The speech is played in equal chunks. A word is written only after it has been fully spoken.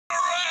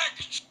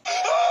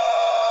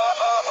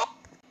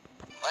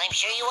I'm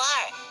sure you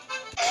are.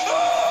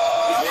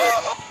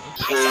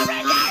 I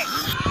surrender!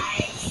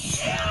 I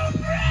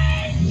surrender!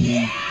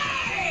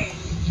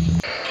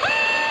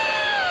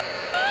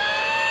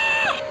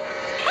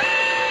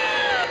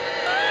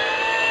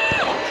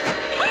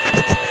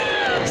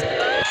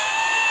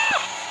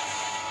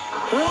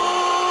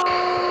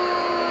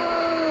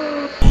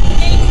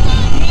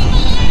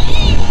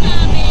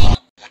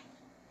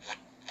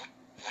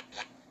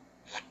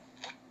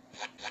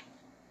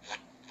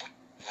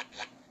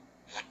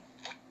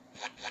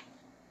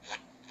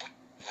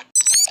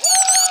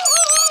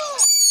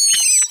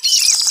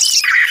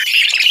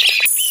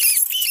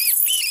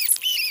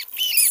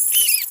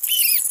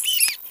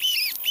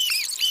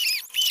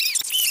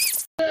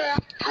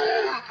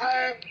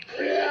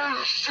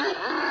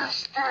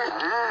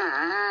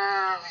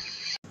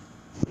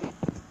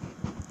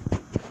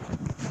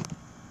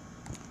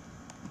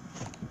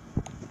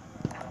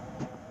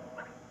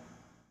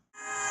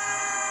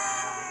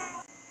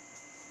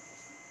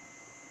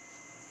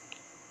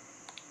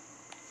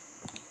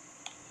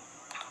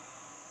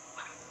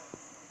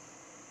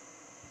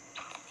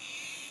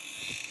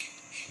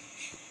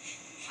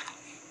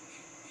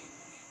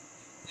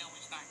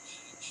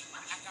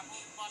 Acabou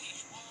o Bob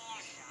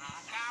Esponja,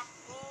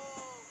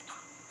 acabou!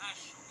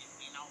 Acho que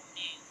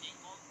finalmente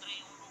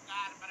encontrei um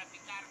lugar para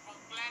ficar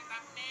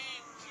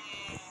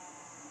completamente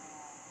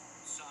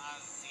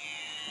sozinho.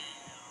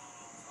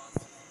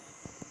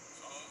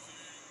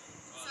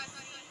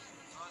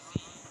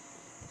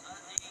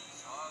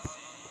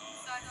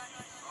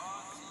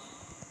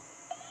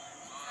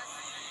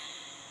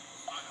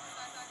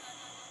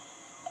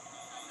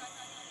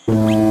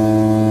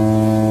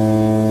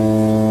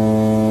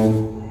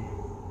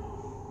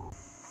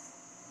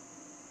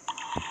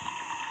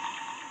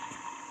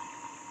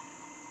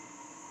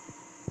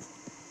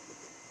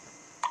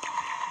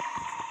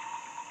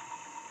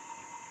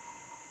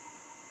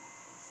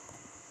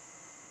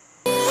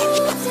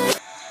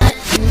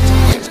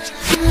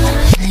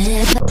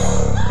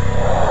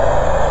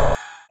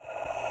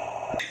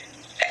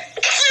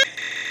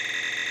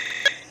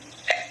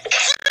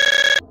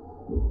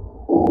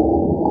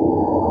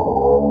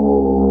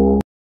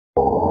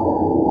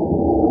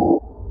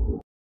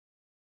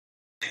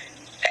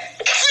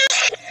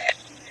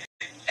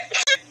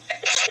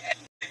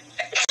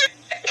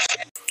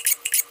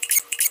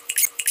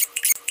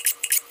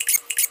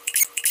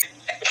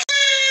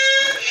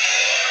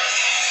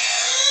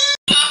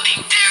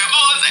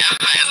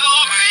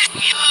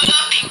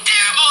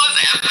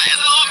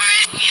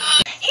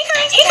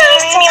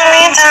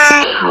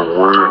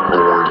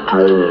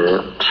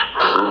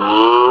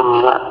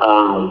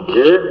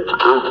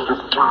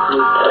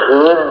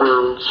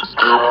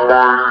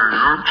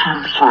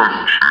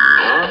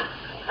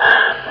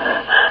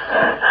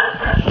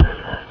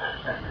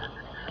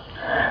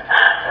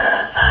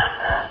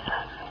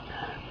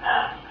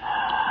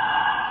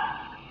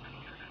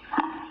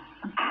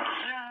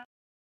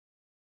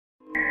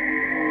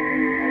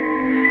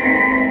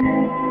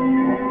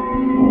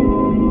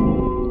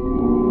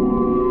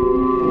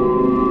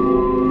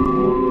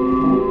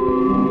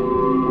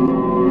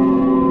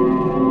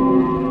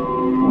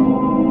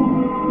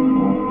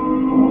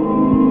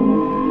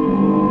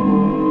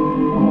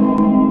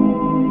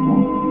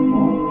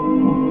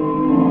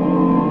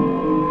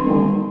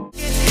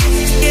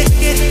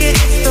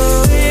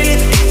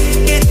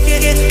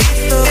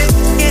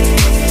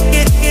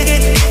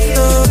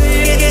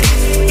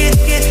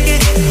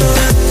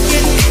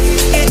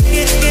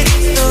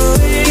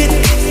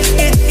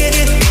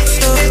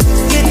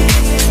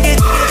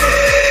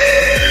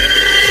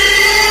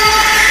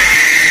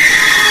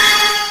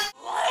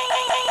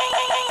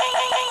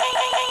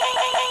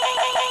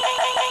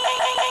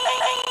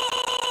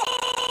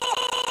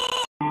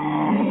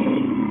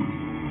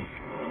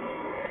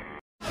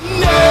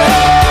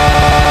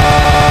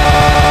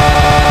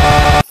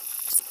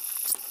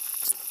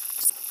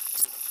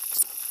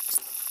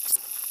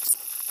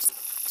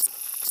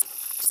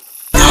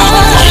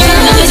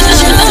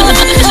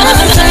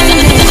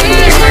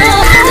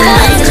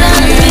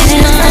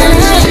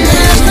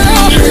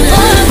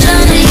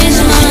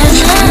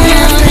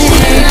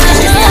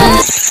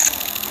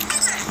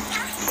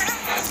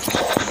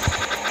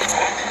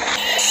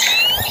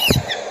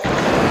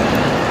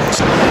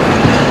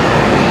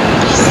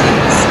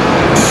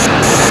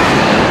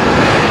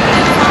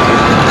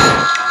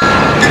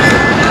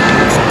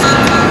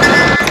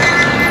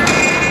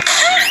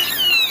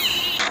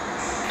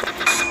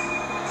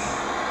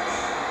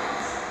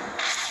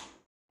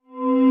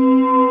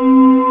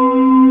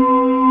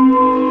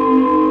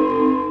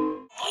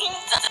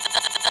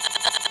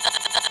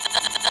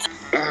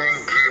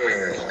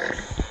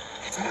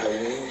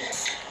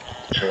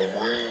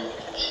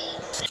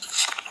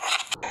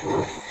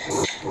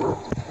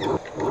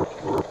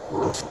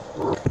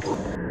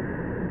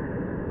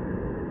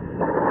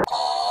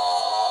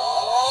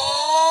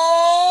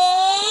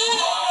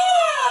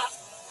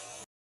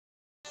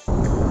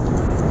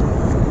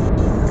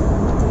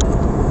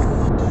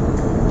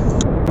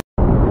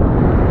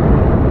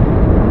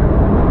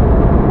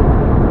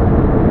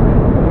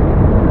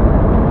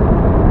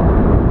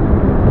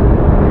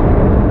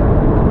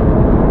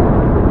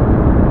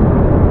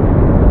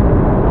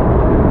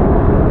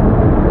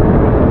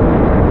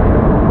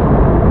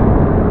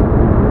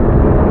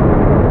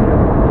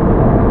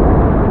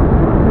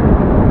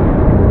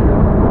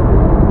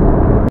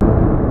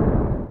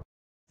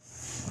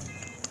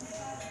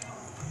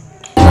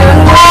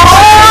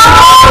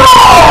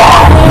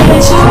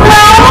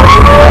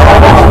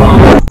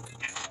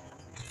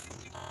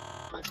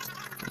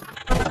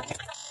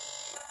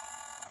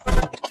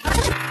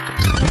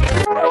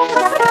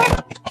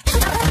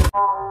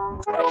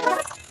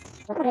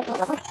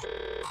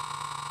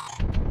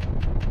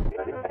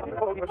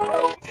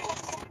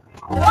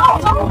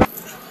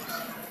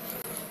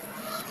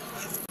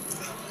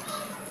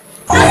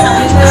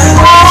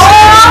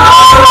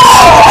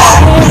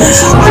 So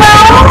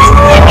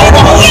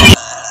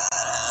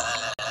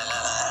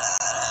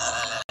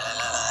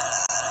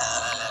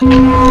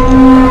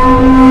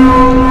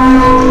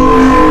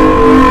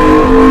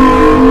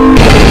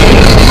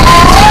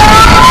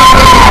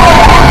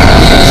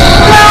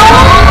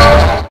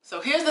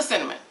here's the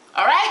cinnamon,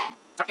 all right?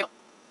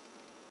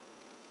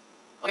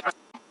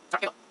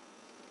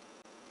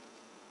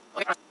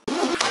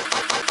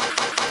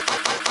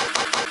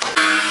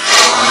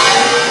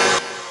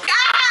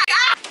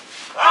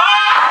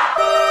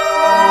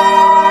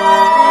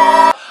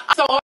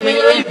 So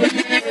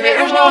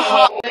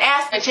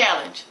ask the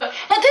challenge. Now do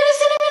the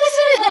cinnamon.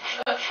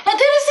 Now do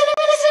the cinnamon.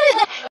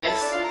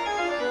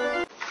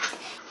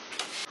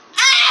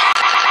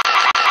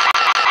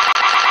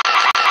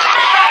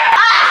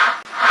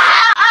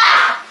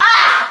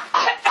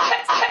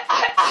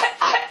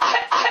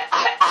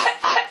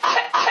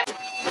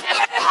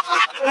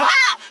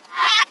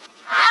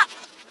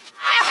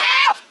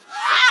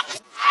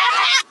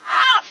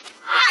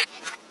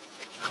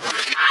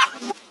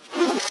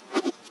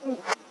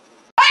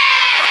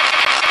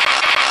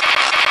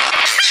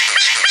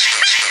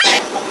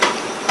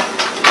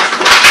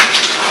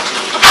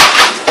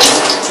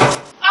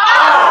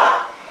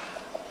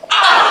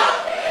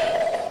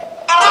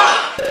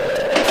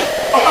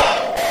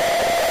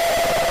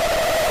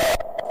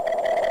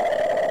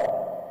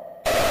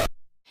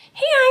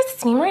 Hey guys,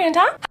 it's me,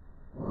 Miranda.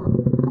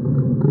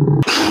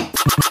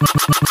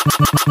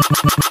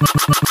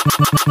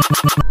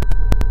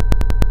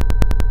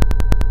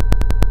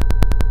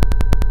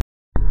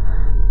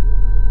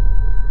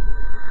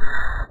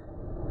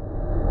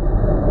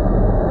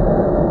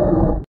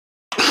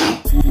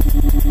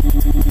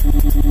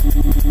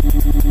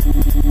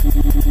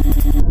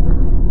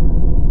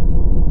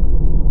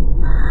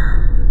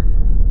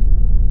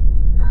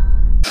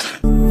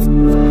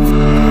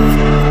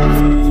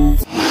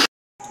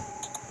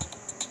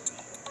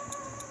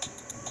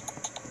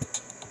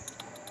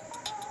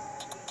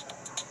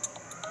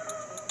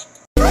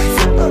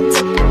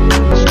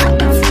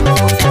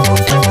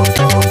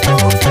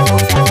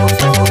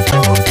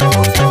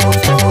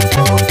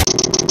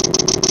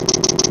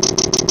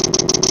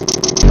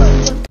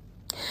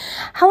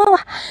 Hello.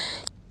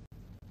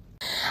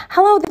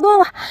 Hello,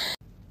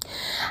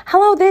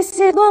 hello, this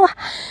is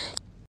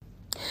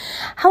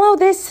hello,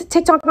 this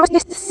TikTok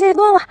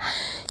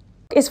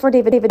is for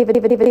David.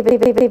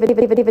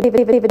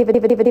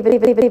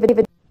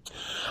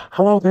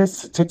 Hello,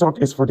 this TikTok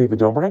is for David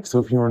Dobrik, so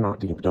if you are not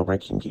David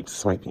Dobrik, you can keep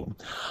swiping.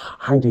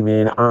 Hi,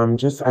 David.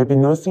 I've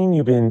been noticing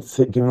you've been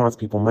giving lots of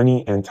people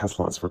money and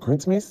Teslas for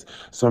Christmas,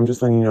 so I'm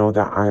just letting you know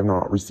that I have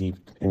not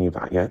received any of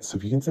that yet. So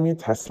if you can send me a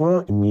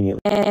Tesla immediately.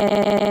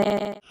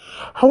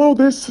 Hello,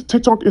 this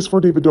TikTok is for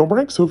David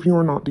Dobrik, so if you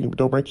are not David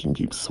Dobrik, you can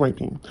keep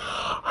swiping.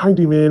 Hi,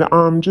 David.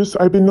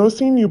 I've been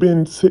noticing you've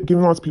been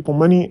giving lots of people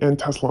money and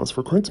Teslas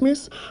for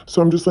Christmas,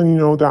 so I'm just letting you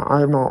know that I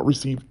have not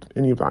received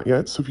any of that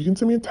yet. So if you can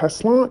send me a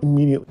Tesla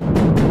immediately.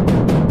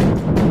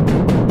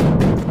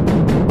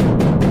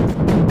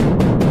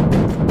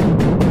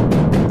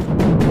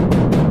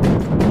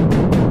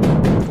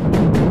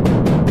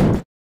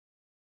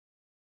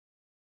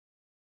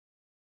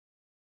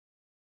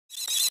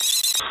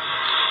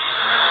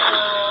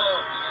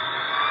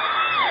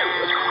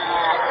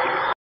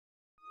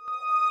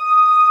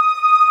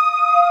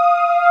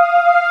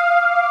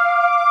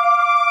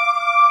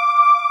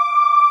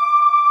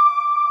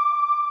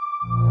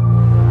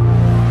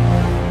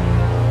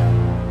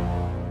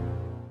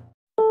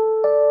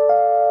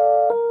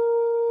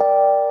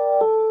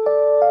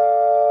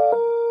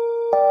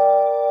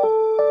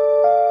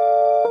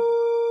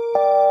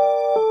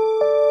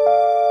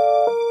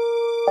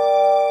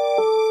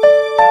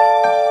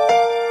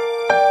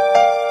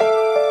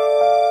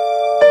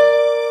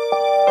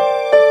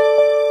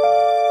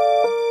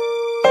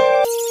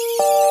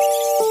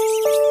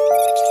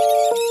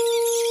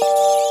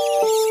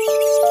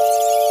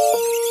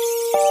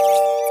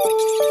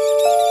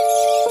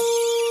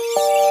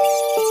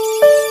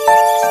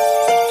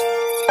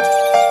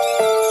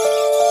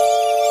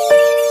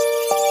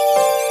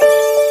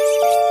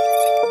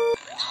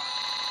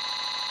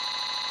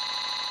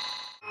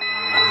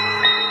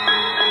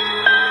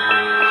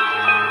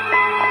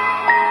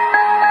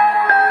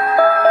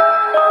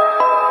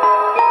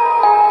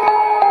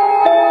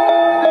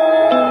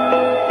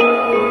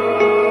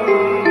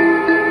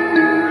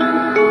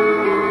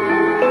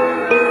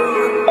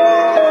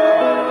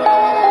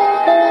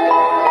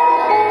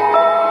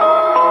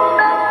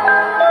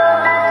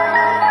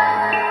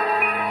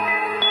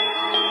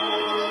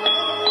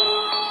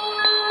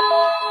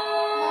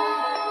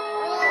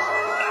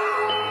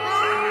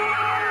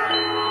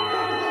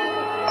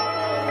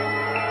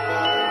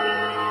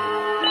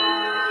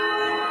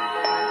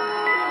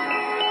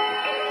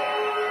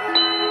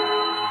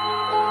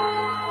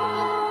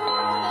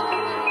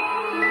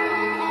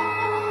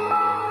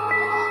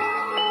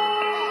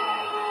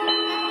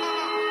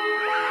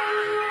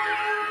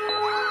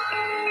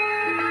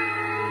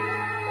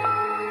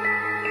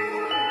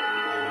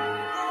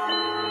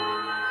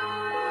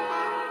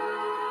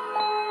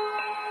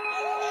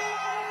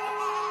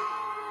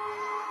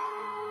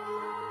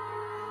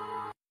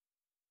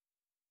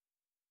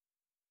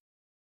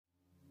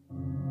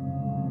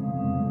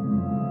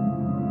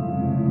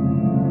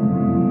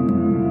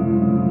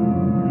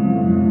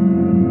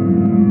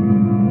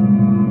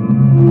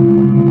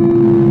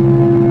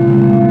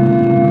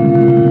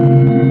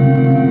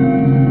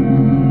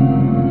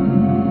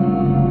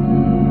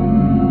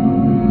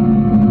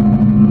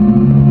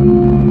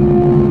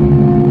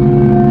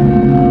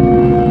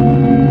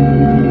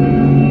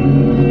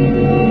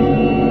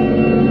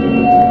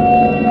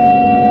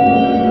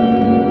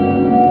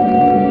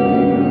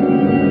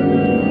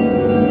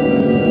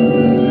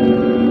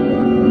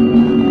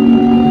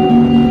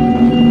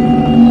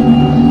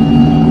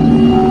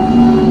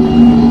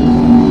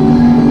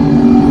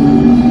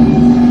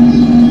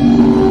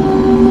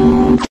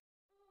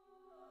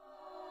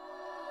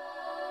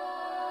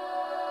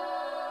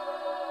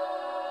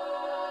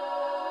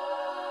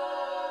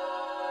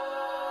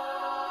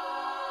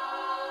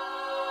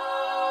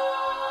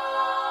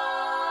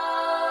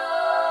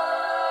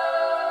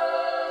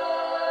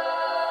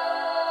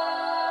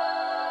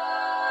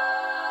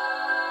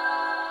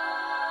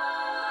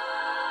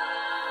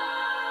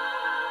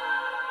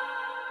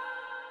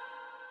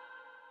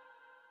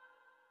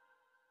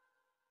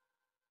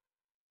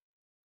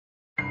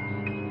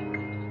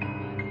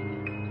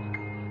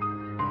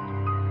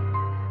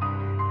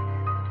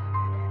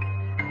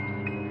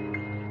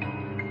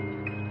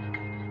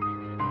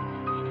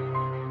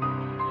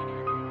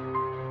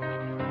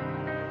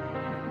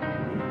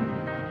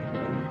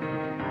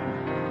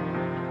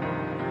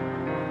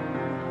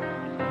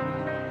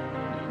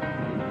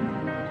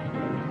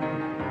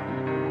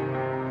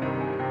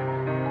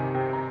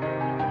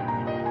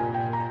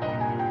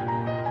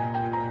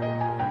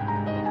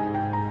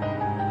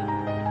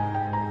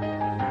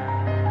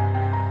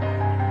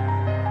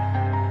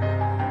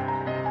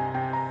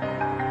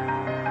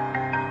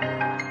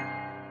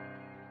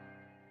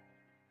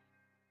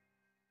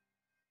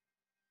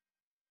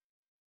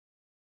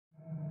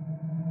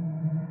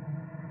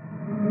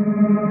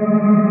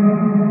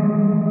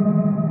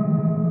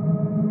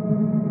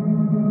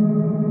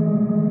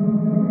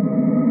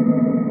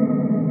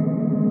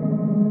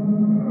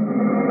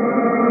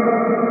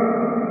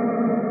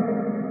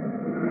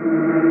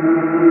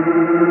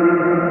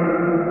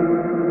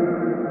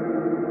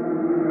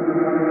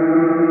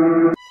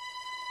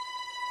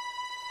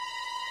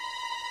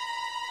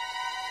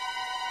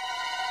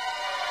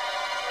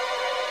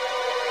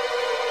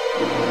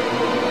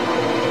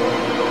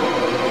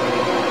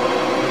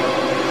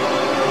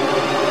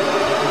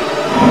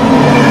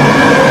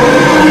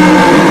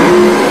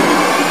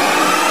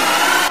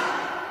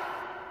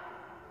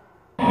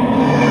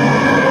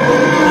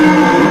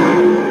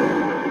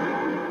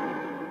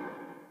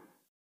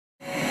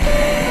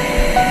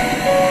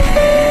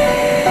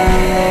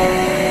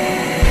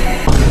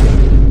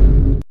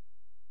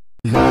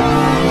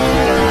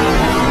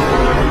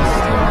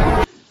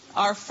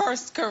 our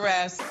first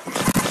caress.